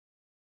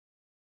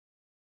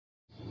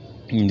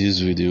In this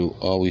video,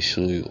 I will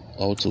show you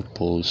how to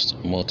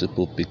post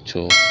multiple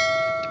pictures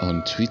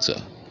on Twitter.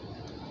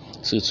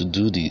 So to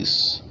do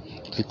this,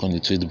 click on the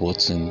tweet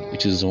button,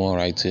 which is the one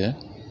right here.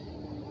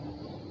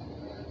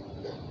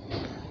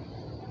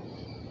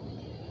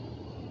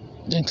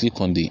 Then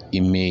click on the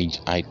image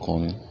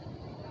icon,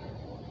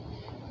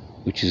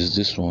 which is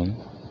this one.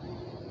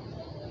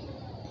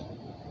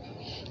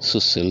 So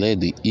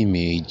select the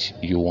image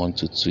you want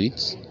to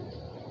tweet.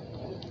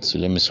 So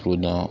let me scroll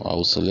down. I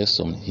will select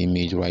some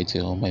image right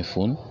here on my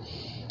phone.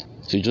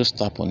 So just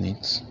tap on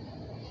it,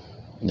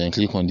 then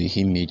click on the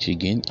image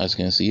again. As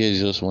you can see, here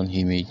is just one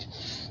image,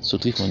 so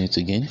click on it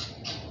again,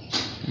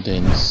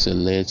 then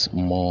select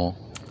more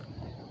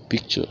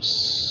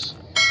pictures.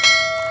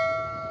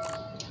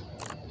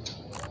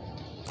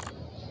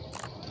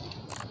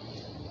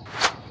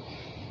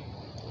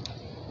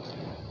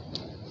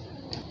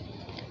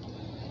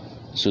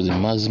 So the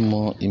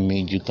maximum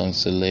image you can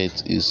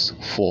select is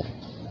 4.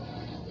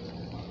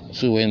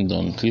 So when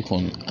done, click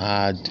on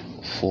add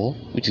 4,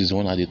 which is the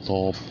one at the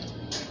top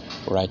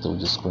right of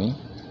the screen.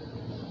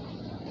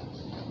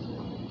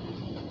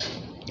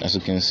 As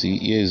you can see,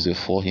 here is the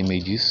 4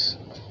 images.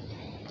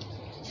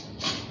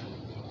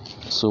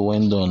 So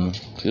when done,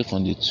 click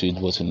on the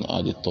tweet button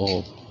at the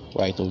top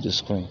right of the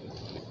screen.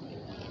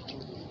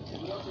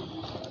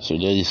 So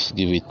just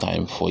give it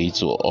time for it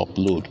to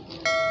upload.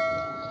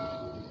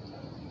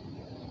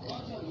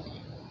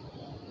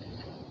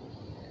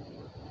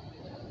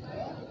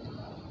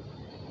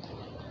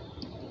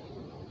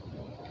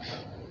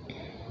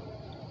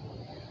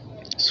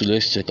 So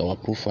let's check our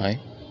profile.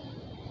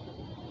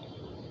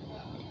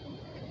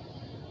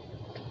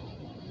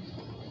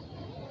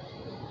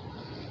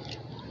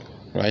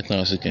 Right now,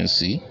 as you can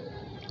see,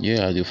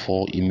 here are the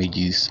 4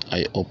 images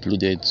I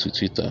uploaded to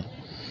Twitter.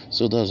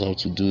 So that's how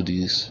to do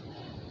this.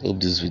 Hope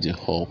this video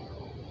helped.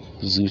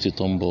 Please give it a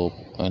thumb up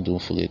and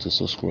don't forget to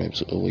subscribe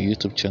to our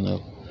YouTube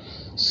channel.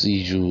 See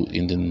you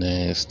in the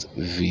next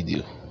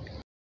video.